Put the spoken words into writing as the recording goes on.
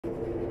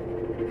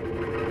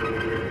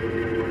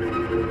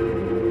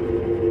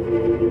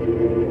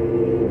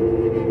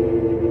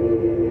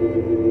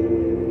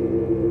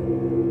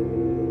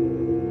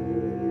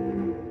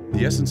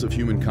essence of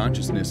human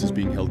consciousness is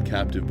being held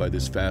captive by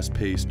this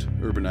fast-paced,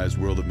 urbanized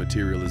world of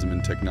materialism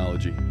and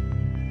technology.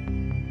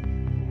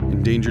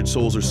 Endangered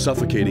souls are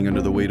suffocating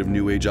under the weight of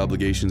new age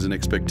obligations and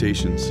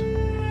expectations.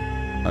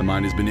 My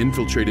mind has been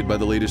infiltrated by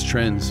the latest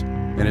trends,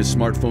 and as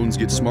smartphones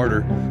get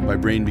smarter, my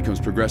brain becomes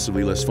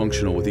progressively less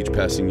functional with each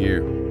passing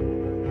year.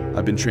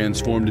 I've been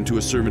transformed into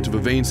a servant of a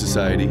vain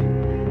society,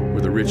 where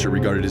the rich are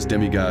regarded as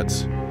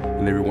demigods,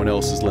 and everyone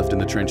else is left in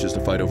the trenches to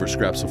fight over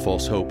scraps of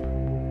false hope.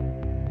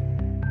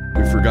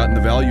 We've forgotten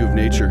the value of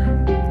nature,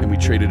 and we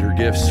traded her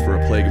gifts for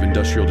a plague of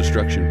industrial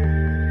destruction.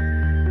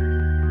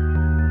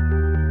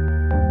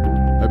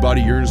 My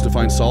body yearns to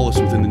find solace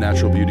within the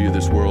natural beauty of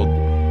this world.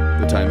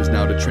 The time is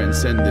now to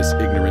transcend this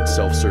ignorant,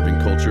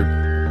 self-serving culture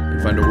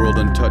and find a world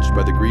untouched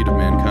by the greed of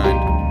mankind.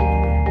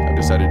 I've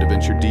decided to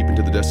venture deep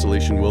into the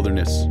Desolation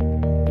wilderness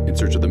in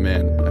search of the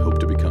man I hope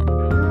to become.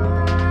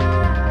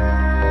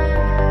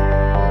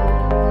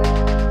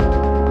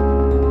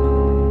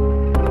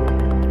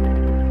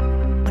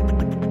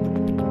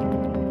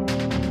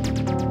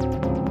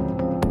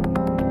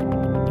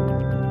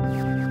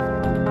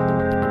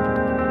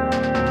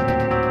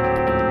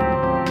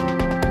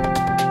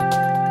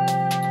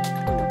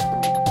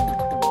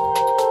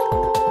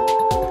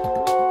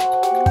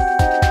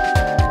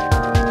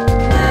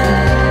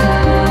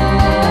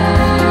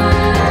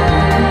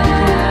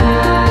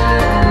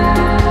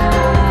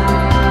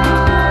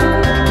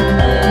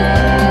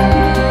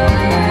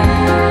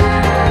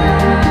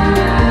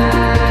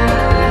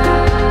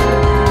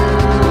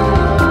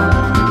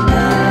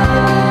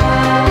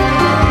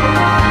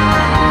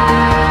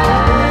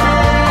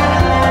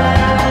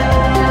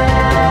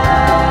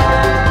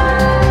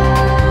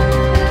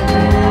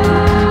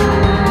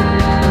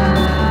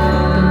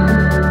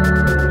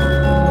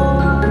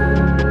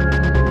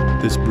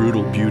 This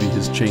brutal beauty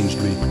has changed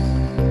me.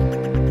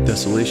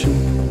 Desolation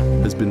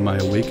has been my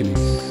awakening.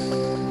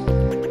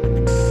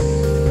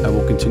 I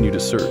will continue to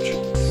search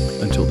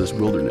until this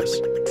wilderness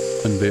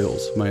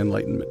unveils my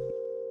enlightenment.